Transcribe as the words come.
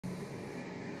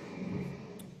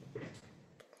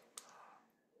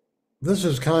This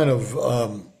is kind of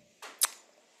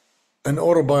an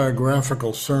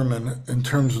autobiographical sermon in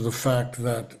terms of the fact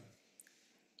that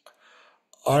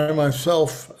I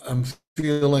myself am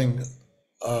feeling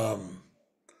the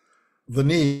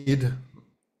need,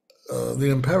 the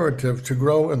imperative to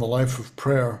grow in the life of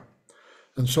prayer.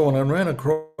 And so when I ran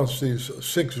across these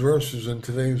 6 verses in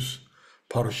today's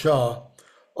Parashat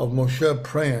of Moshe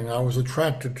praying, I was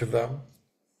attracted to them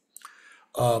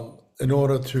in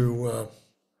order to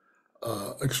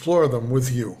explore them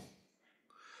with you.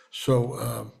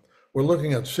 So we're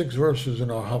looking at 6 verses in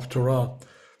our Haftarah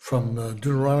from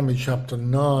Deuteronomy chapter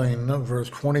 9, verse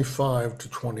 25 to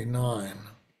 29.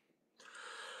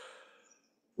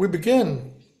 We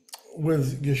begin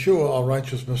with Yeshua, our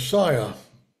righteous Messiah.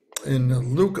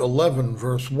 In Luke 11,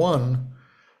 verse 1,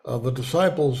 the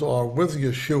disciples are with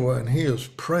Yeshua and he is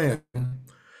praying.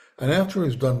 And after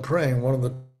he's done praying, one of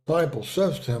the disciples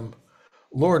says to him,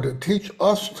 "Lord, teach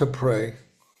us to pray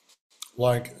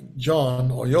like John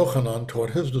or Yochanan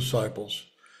taught his disciples."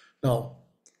 Now,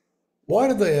 why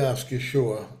did they ask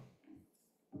Yeshua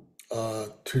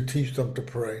to teach them to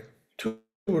pray? 2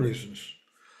 reasons.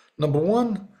 Number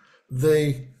one,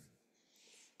 they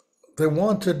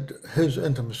wanted his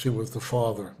intimacy with the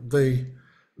Father. They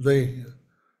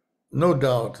no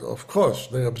doubt, of course,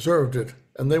 they observed it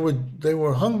and they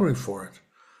were hungry for it.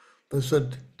 They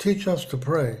said, "Teach us to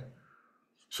pray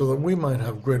so that we might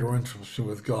have greater intimacy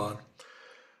with God."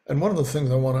 And one of the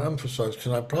things I want to emphasize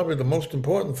tonight, probably the most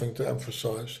important thing to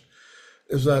emphasize,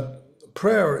 is that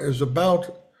prayer is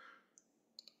about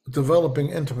developing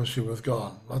intimacy with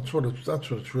God. That's what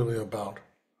it's really about.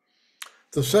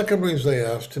 The second reason they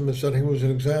asked him is that he was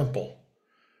an example.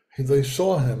 They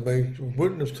saw him, they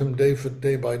witnessed him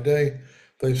day by day.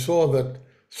 They saw that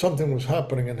something was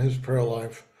happening in his prayer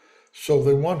life. So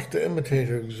they wanted to imitate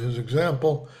his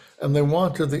example, and they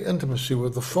wanted the intimacy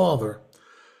with the Father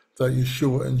that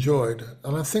Yeshua enjoyed.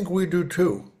 And I think we do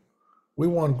too. We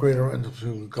want greater intimacy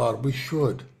with God. We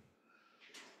should.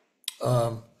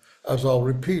 As I'll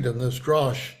repeat in this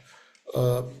Drash,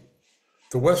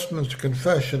 the Westminster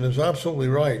Confession is absolutely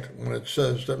right when it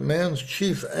says that man's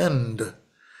chief end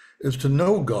is to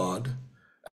know God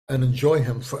and enjoy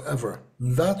him forever.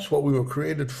 That's what we were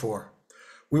created for.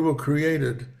 We were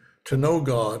created to know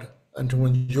God and to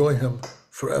enjoy him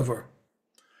forever.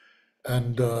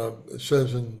 And it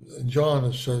says in John,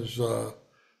 it says,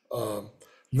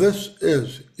 "This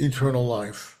is eternal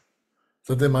life,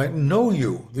 that they might know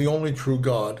you, the only true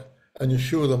God, and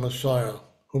Yeshua the Messiah,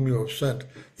 whom you have sent."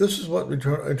 This is what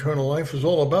eternal life is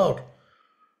all about,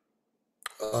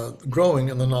 growing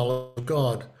in the knowledge of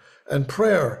God. And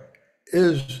prayer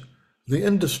is the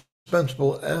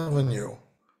indispensable avenue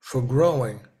for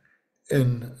growing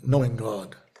in knowing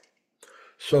God.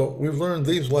 So we've learned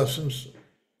these lessons,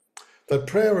 that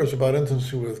prayer is about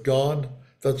intimacy with God,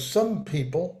 that some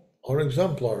people are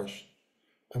exemplars,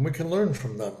 and we can learn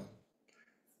from them.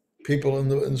 People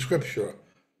in Scripture,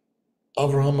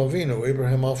 Avraham Avinu,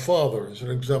 Abraham our father, is an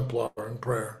exemplar in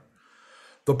prayer.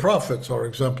 The prophets are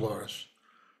exemplars.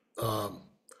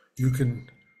 You can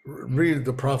read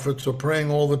the prophets are praying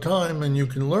all the time, and you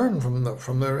can learn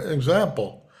from their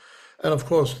example. And of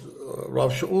course,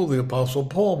 Rav Shaul, the Apostle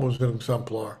Paul, was an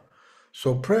exemplar.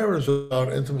 So prayer is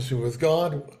about intimacy with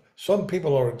God. Some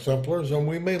people are exemplars, and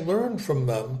we may learn from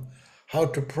them how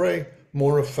to pray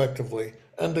more effectively.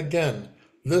 And again,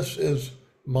 this is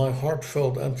my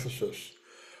heartfelt emphasis.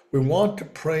 We want to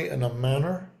pray in a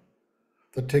manner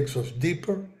that takes us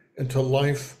deeper into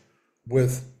life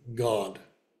with God.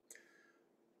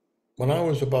 When I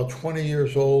was about 20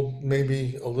 years old,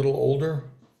 maybe a little older,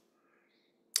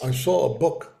 I saw a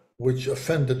book which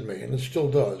offended me, and it still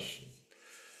does.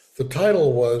 The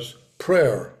title was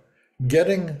Prayer,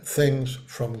 Getting Things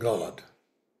from God.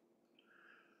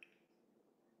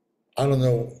 I don't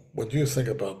know what you think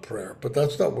about prayer, but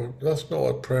that's not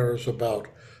what prayer is about.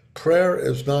 Prayer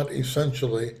is not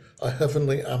essentially a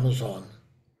heavenly Amazon.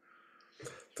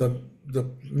 The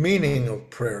meaning of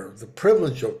prayer, the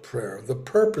privilege of prayer, the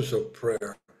purpose of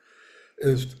prayer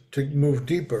is to move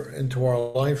deeper into our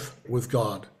life with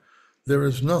God. There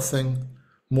is nothing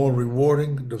more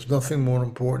rewarding, there's nothing more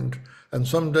important, and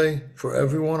someday for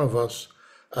every one of us,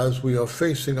 as we are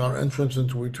facing our entrance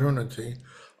into eternity,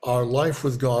 our life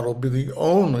with God will be the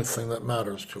only thing that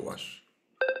matters to us.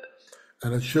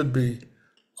 And it should be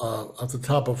at the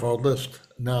top of our list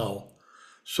now.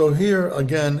 So here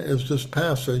again is this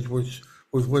passage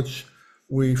with which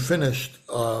we finished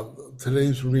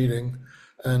today's reading.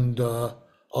 And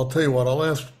I'll tell you what, I'll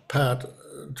ask Pat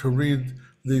to read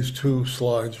these 2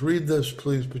 slides. Read this,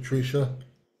 please, Patricia.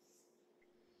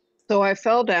 So I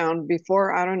fell down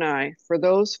before Adonai for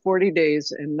those 40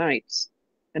 days and nights,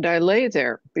 and I lay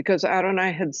there because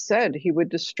Adonai had said he would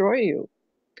destroy you.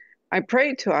 I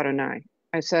prayed to Adonai.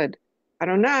 I said,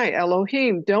 Adonai,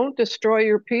 Elohim, don't destroy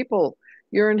your people,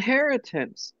 your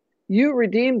inheritance. You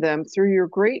redeemed them through your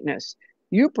greatness.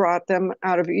 You brought them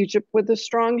out of Egypt with a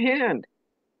strong hand.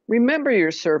 Remember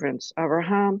your servants,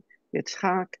 Abraham,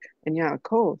 Yitzhak, and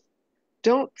Yaakov.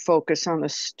 Don't focus on the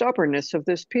stubbornness of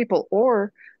this people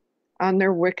or on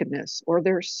their wickedness or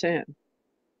their sin.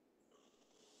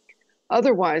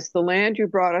 Otherwise, the land you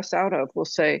brought us out of will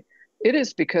say, it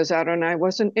is because Adonai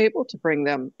wasn't able to bring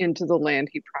them into the land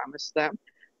he promised them,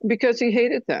 and because he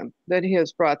hated them, that he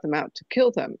has brought them out to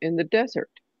kill them in the desert.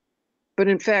 But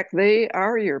in fact, they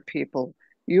are your people,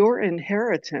 your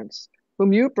inheritance,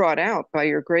 whom you brought out by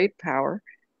your great power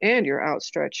and your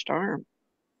outstretched arm.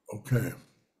 Okay.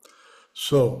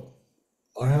 So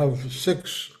I have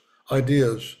 6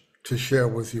 ideas to share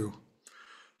with you.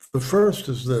 The first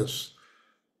is this.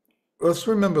 Let's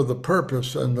remember the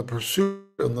purpose and the pursuit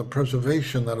and the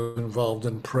preservation that is involved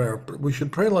in prayer. We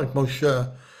should pray like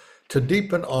Moshe to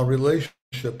deepen our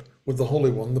relationship with the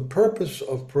Holy One. The purpose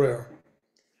of prayer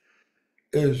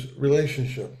is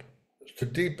relationship, is to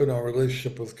deepen our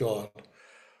relationship with God.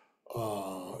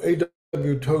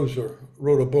 A.W. Tozer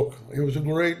wrote a book. He was a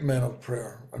great man of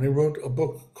prayer, and he wrote a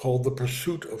book called The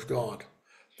Pursuit of God.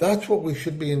 That's what we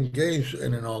should be engaged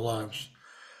in our lives.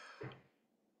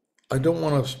 I don't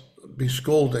want to be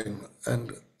scolding,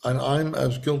 and I'm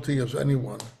as guilty as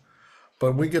anyone,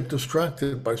 but we get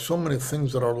distracted by so many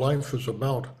things that our life is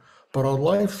about. But our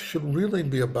life should really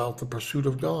be about the pursuit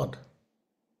of God.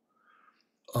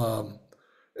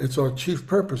 It's our chief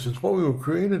purpose. It's what we were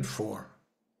created for.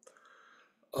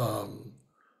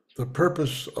 The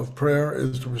purpose of prayer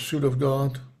is the pursuit of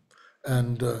God,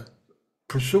 and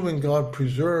pursuing God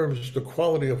preserves the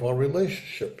quality of our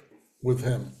relationship with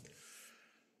Him.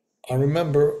 I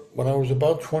remember when I was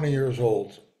about 20 years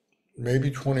old, maybe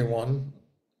 21,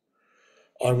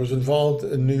 I was involved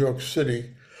in New York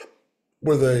City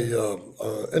with a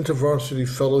intervarsity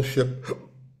fellowship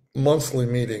monthly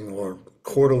meeting or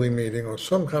quarterly meeting or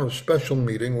some kind of special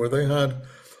meeting where they had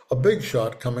a big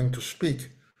shot coming to speak.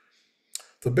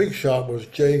 The big shot was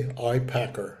J.I.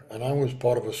 Packer, and I was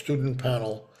part of a student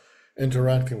panel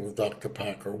interacting with Dr.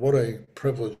 Packer. What a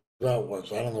privilege that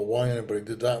was. I don't know why anybody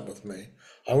did that with me.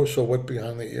 I was so wet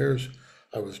behind the ears,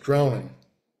 I was drowning.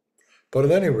 But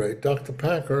at any rate, Dr.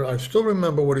 Packer, I still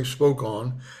remember what he spoke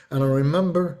on, and I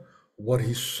remember what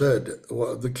he said,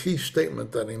 the key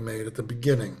statement that he made at the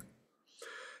beginning.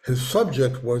 His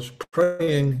subject was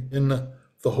praying in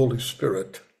the Holy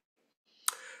Spirit.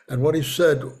 And what he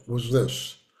said was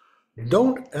this: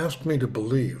 don't ask me to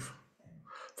believe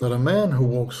that a man who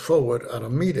walks forward at a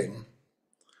meeting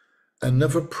and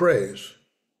never prays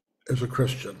is a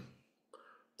Christian.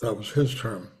 That was his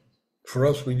term. For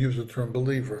us, we use the term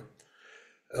believer.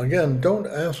 Again, don't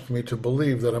ask me to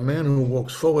believe that a man who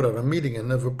walks forward at a meeting and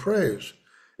never prays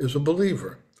is a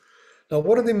believer. Now,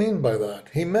 what did he mean by that?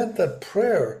 He meant that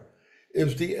prayer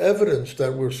is the evidence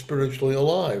that we're spiritually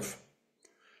alive.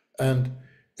 And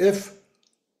if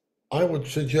I would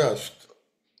suggest,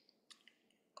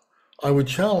 I would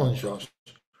challenge us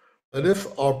that if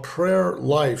our prayer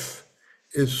life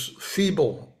is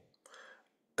feeble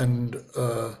and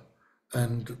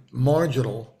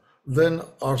marginal, then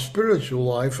our spiritual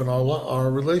life and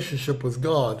our relationship with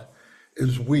God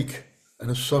is weak and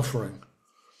is suffering.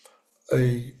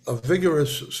 A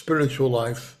vigorous spiritual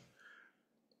life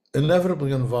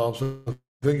inevitably involves a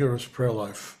vigorous prayer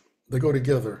life. They go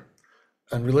together.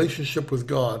 And relationship with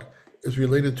God is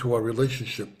related to our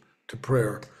relationship to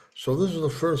prayer. So this is the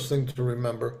first thing to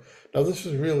remember. Now, this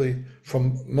is really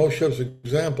from Moshe's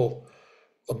example,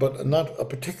 but not a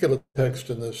particular text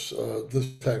in this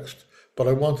text. But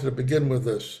I wanted to begin with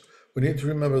this. We need to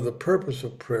remember the purpose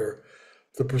of prayer,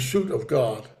 the pursuit of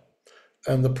God,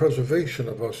 and the preservation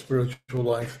of our spiritual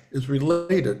life is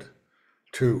related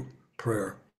to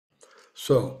prayer.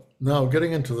 So now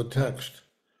getting into the text,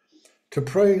 to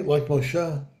pray like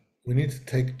Moshe, we need to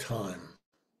take time.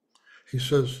 He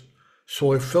says,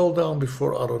 so I fell down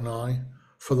before Adonai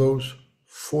for those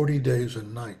 40 days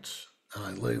and nights, and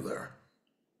I lay there.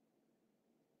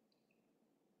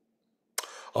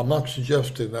 I'm not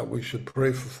suggesting that we should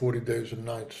pray for 40 days and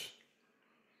nights,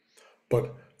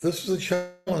 but this is a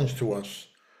challenge to us.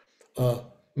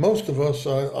 Most of us,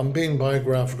 I'm being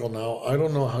biographical now, I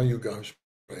don't know how you guys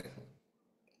pray.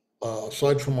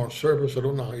 Aside from our service, I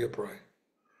don't know how you pray.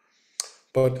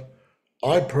 But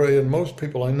I pray, and most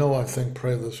people I know, I think,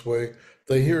 pray this way.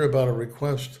 They hear about a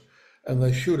request, and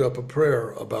they shoot up a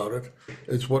prayer about it.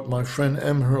 It's what my friend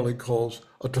M. Hurley calls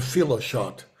a tefillah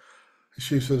shot.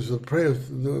 She says, the prayer,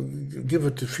 give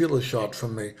a tefillah shot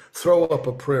from me. Throw up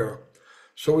a prayer.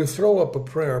 So we throw up a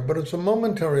prayer, but it's a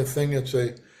momentary thing. It's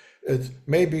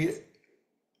maybe,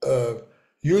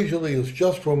 usually it's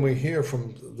just when we hear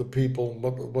from the people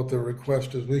what their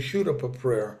request is, we shoot up a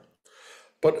prayer.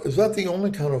 But is that the only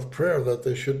kind of prayer that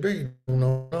there should be?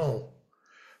 No.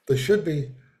 There should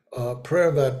be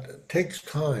prayer that takes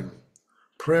time.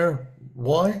 Prayer,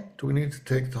 why do we need to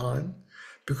take time?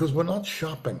 Because we're not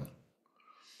shopping.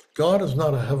 God is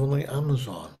not a heavenly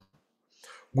Amazon.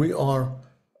 We are,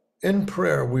 in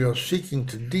prayer, we are seeking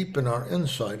to deepen our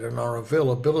insight and our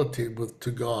availability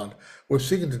to God. We're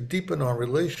seeking to deepen our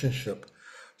relationship.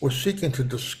 We're seeking to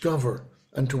discover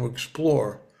and to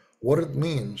explore what it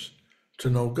means to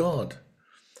know God.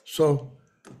 So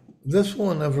this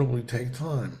will inevitably take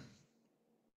time.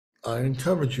 I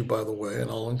encourage you, by the way,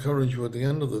 and I'll encourage you at the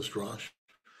end of this Drash,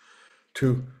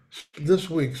 to this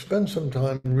week spend some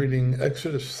time reading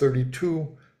Exodus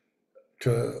 32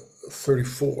 to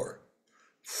 34.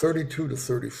 32 to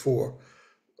 34.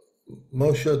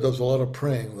 Moshe does a lot of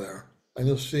praying there, and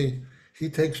you'll see he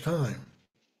takes time.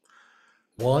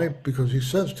 Why? Because he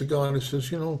says to God, he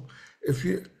says, if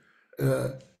you,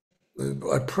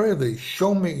 I pray thee,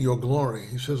 show me your glory.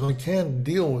 He says, I can't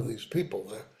deal with these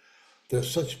people. They're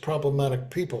such problematic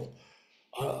people.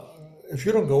 If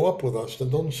you don't go up with us, then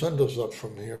don't send us up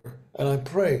from here. And I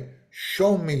pray,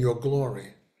 show me your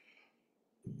glory.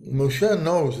 Moshe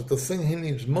knows that the thing he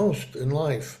needs most in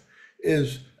life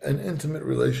is an intimate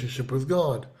relationship with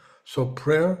God. So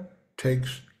prayer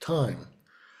takes time.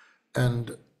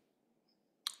 And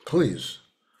please,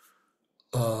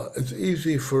 it's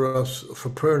easy for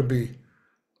prayer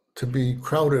to be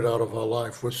crowded out of our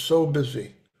life. We're so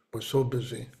busy.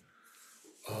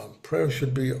 Prayer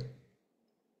should be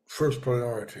first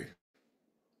priority.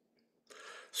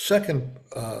 Second,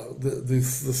 the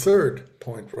third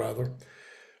point, rather,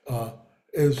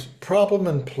 is problem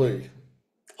and plea.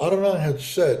 Adonai had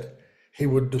said he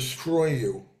would destroy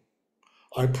you.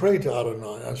 I prayed to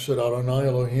Adonai. I said, Adonai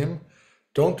Elohim,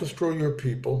 don't destroy your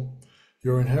people,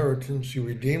 your inheritance. You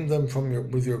redeemed them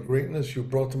with your greatness. You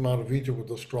brought them out of Egypt with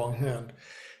a strong hand.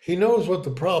 He knows what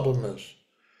the problem is.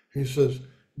 He says,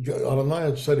 Adonai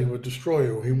had said he would destroy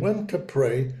you. He went to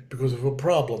pray because of a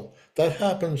problem. That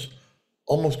happens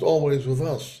almost always with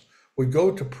us. We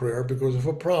go to prayer because of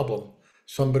a problem.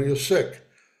 Somebody is sick.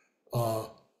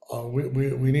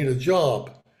 We need a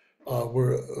job.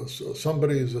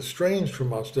 Somebody is estranged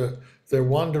from us. They're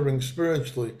wandering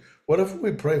spiritually. Whatever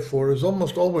we pray for is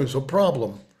almost always a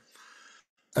problem.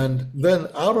 And then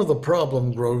out of the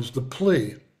problem grows the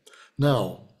plea.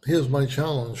 Now, here's my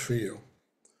challenge for you.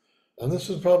 And this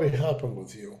has probably happened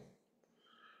with you.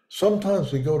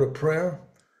 Sometimes we go to prayer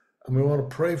and we want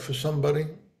to pray for somebody,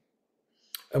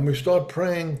 and we start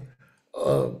praying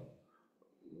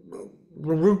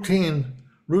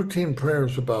routine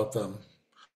prayers about them.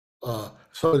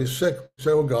 Somebody's sick,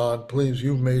 say, oh God, please,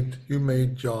 you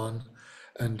made John,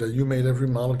 and you made every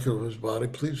molecule of his body,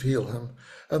 please heal him.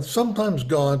 And sometimes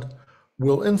God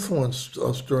will influence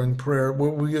us during prayer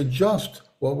where we adjust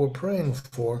what we're praying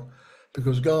for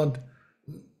because God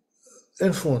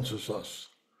influences us.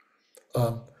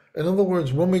 In other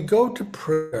words, when we go to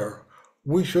prayer,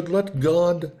 we should let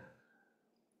God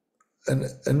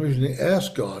and we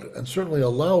ask God and certainly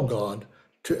allow God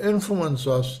to influence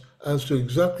us as to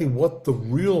exactly what the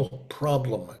real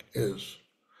problem is.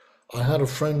 I had a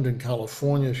friend in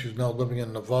California. She's now living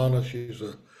in Nevada. She's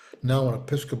now an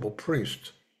Episcopal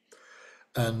priest.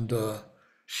 And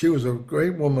she was a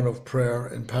great woman of prayer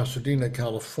in Pasadena,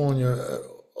 California.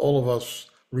 All of us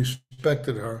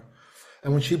respected her.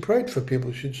 And when she prayed for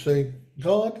people, she'd say,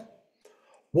 God,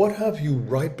 what have you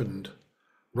ripened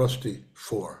Rusty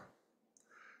for?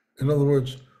 In other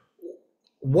words,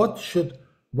 what should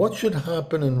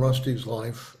happen in Rusty's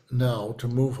life now to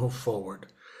move her forward?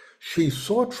 She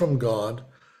sought from God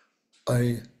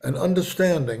an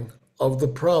understanding of the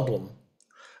problem.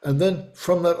 And then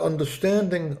from that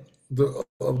understanding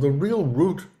of the real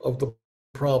root of the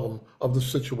problem, of the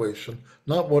situation,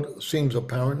 not what seems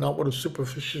apparent, not what is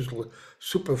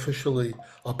superficially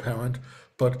apparent,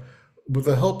 but with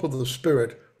the help of the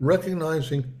Spirit,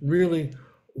 recognizing really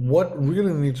what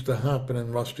really needs to happen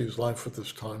in Rusty's life at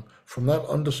this time. From that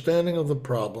understanding of the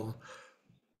problem,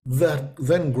 that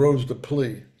then grows the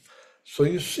plea. So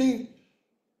you see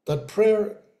that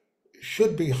prayer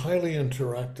should be highly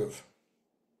interactive.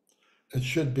 It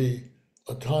should be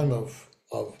a time of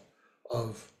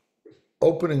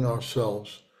opening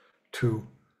ourselves to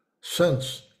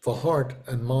sense the heart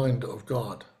and mind of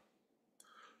God.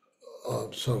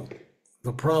 So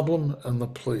the problem and the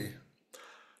plea.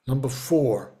 Number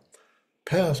 4,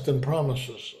 past and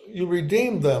promises. You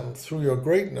redeemed them through your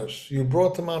greatness. You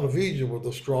brought them out of Egypt with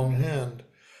a strong hand.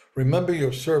 Remember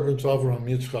your servants Avraham,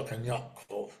 Yitzchak, and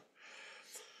Yaakov.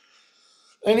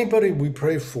 Anybody we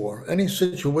pray for, any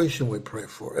situation we pray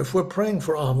for, if we're praying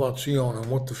for Ahavat Zion and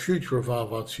what the future of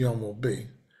Ahavat Zion will be,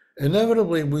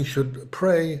 inevitably we should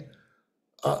pray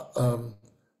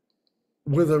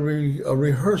with a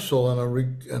rehearsal and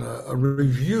a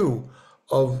review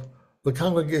of the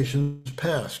congregation's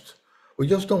past. We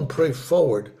just don't pray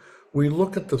forward. We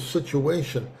look at the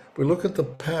situation. We look at the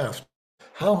past.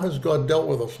 How has God dealt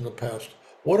with us in the past?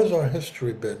 What has our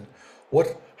history been?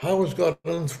 How has God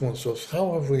influenced us?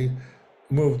 How have we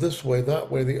moved this way, that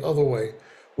way, the other way?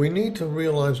 We need to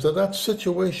realize that that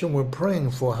situation we're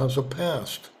praying for has a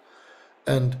past,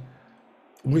 and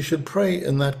we should pray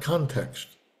in that context.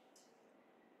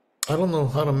 I don't know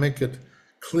how to make it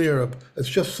clear. It's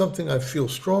just something I feel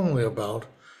strongly about,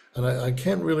 and I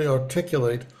can't really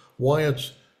articulate why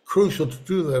it's crucial to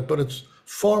do that, but it's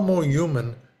far more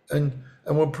human, and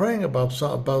we're praying about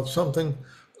something,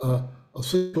 a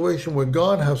situation where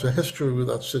God has a history with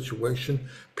that situation.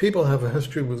 People have a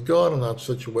history with God in that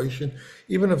situation.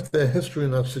 Even if their history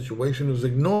in that situation is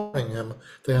ignoring him,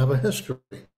 they have a history.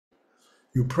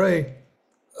 You pray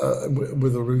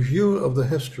with a review of the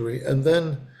history, and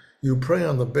then you pray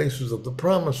on the basis of the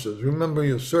promises. Remember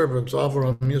your servants,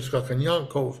 Avraham, Yitzchak, and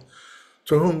Yaakov,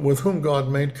 with whom God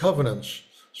made covenants.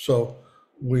 So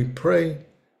we pray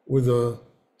with a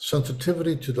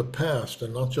sensitivity to the past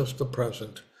and not just the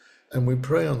present. And we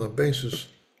pray on the basis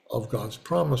of God's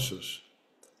promises.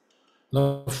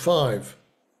 Number 5,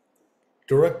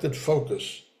 directed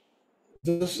focus.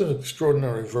 This is an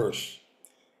extraordinary verse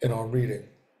in our reading.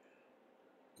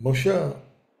 Moshe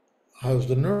has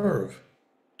the nerve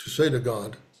to say to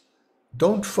God,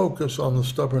 don't focus on the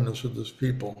stubbornness of this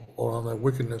people or on their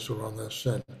wickedness or on their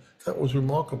sin. That was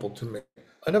remarkable to me.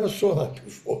 I never saw that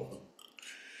before.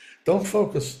 Don't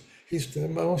focus.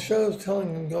 Moshe is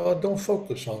telling him, God, don't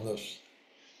focus on this.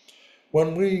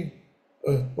 When we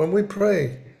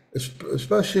pray,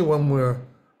 especially when we're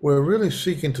really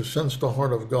seeking to sense the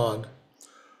heart of God,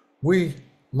 we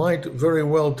might very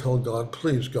well tell God,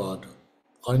 please, God,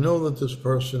 I know that this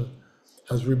person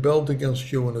has rebelled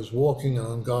against you and is walking in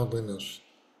ungodliness.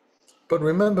 But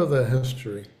remember their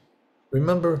history.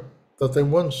 Remember that they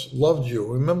once loved you.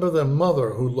 Remember their mother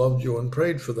who loved you and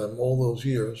prayed for them all those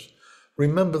years.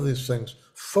 Remember these things.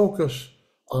 Focus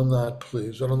on that,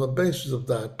 please. And on the basis of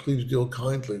that, please deal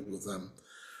kindly with them.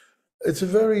 It's a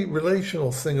very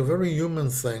relational thing, a very human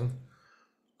thing,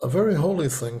 a very holy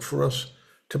thing for us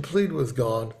to plead with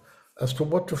God as to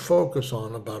what to focus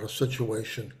on about a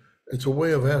situation. It's a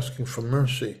way of asking for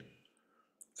mercy.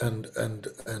 And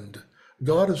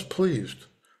God is pleased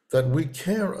that we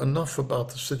care enough about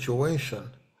the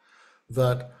situation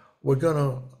that we're going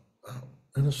to,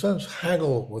 in a sense,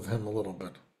 haggle with him a little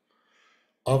bit.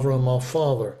 Avraham, our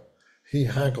father, he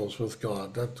haggles with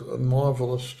God. That's a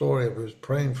marvelous story of his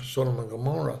praying for Sodom and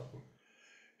Gomorrah.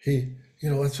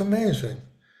 It's amazing.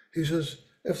 He says,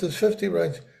 if there's 50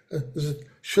 righteous,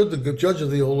 should the judge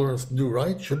of the whole earth do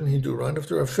right? Shouldn't he do right? If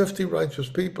there are 50 righteous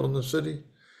people in the city,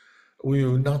 will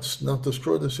you not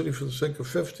destroy the city for the sake of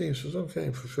 50? He says,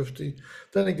 okay, for 50.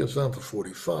 Then he gets down to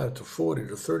 45, to 40,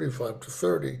 to 35, to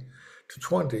 30, to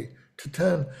 20, to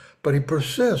 10. But he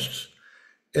persists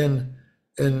in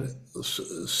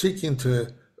seeking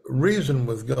to reason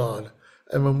with God.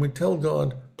 And when we tell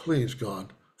God, please,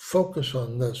 God, focus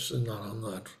on this and not on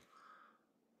that,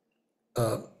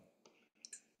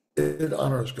 it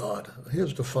honors God.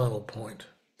 Here's the final point.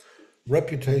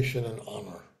 Reputation and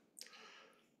honor.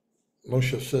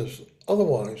 Moshe says,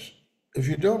 otherwise, if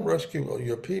you don't rescue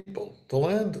your people, the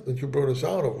land that you brought us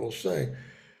out of will say,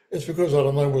 it's because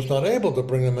Adonai was not able to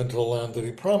bring them into the land that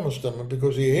he promised them, and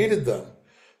because he hated them,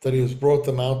 that he has brought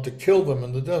them out to kill them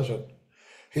in the desert.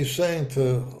 He's saying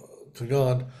to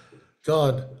God,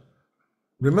 God,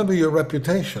 remember your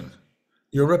reputation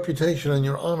and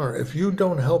your honor. If you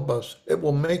don't help us, it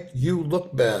will make you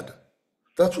look bad.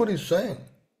 That's what he's saying.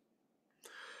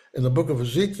 In the book of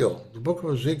Ezekiel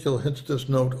hits this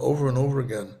note over and over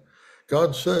again.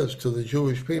 God says to the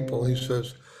Jewish people, he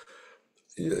says,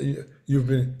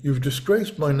 you've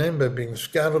disgraced my name by being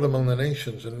scattered among the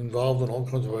nations and involved in all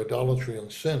kinds of idolatry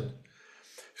and sin.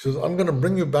 He says, I'm going to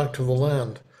bring you back to the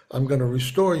land. I'm going to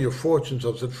restore your fortunes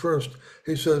as at first.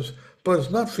 He says, but it's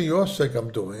not for your sake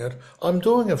I'm doing it. I'm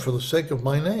doing it for the sake of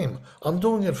my name. I'm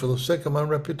doing it for the sake of my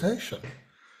reputation.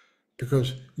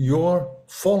 Because your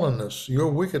fallenness,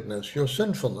 your wickedness, your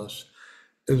sinfulness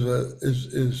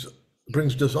is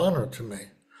brings dishonor to me.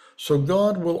 So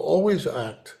God will always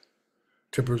act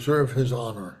to preserve his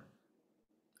honor.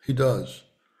 He does.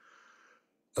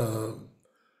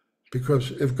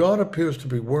 Because if God appears to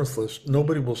be worthless,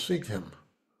 nobody will seek him.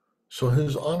 So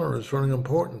his honor is very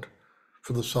important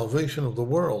for the salvation of the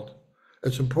world.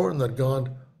 It's important that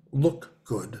God look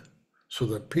good so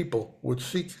that people would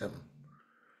seek him.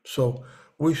 So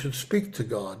we should speak to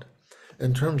God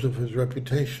in terms of his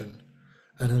reputation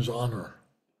and his honor.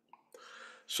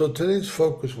 So today's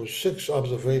focus was 6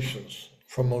 observations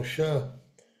from Moshe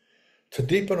to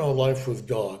deepen our life with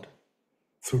God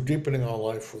through deepening our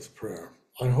life with prayer.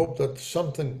 I hope that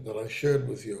something that I shared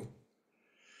with you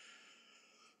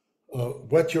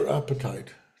whet your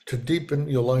appetite to deepen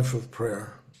your life with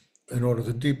prayer in order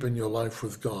to deepen your life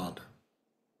with God.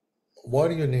 Why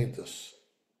do you need this?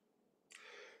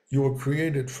 You were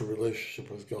created for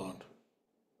relationship with God.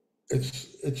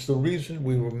 It's the reason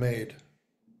we were made.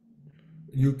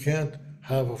 You can't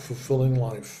have a fulfilling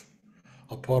life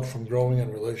apart from growing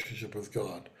in relationship with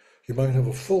God. You might have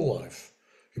a full life.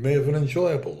 You may have an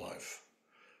enjoyable life,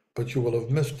 but you will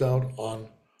have missed out on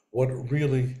what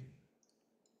really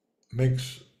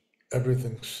makes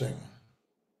everything sing.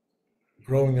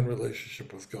 Growing in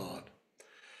relationship with God.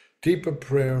 Deeper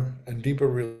prayer and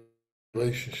deeper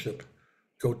relationship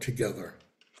go together.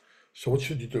 So what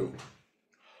should you do?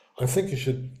 I think you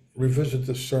should revisit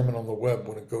this sermon on the web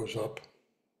when it goes up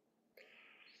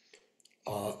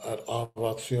at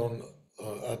Avation,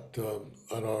 at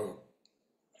our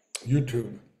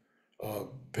YouTube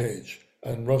page,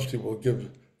 and Rusty will give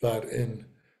that in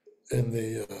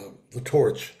the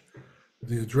torch,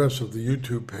 the address of the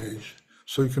YouTube page,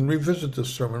 so you can revisit this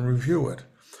sermon, review it.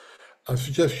 I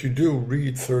suggest you do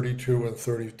read 32 and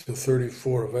 30 to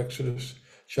 34 of Exodus,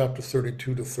 chapter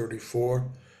 32 to 34,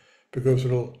 because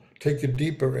it'll take you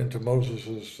deeper into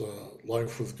Moses'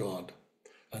 life with God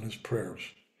and his prayers.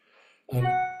 And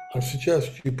I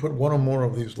suggest you put one or more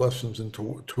of these lessons into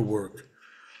work.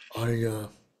 I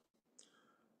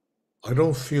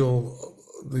don't feel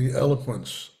the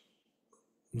eloquence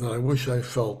that I wish I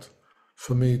felt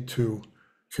for me to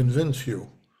convince you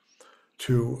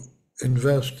to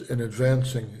invest in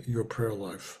advancing your prayer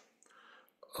life.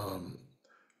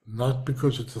 Not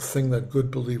because it's a thing that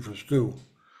good believers do,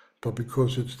 but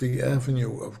because it's the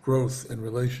avenue of growth in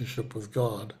relationship with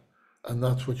God, and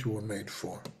that's what you were made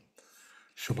for.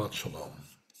 Shabbat Shalom.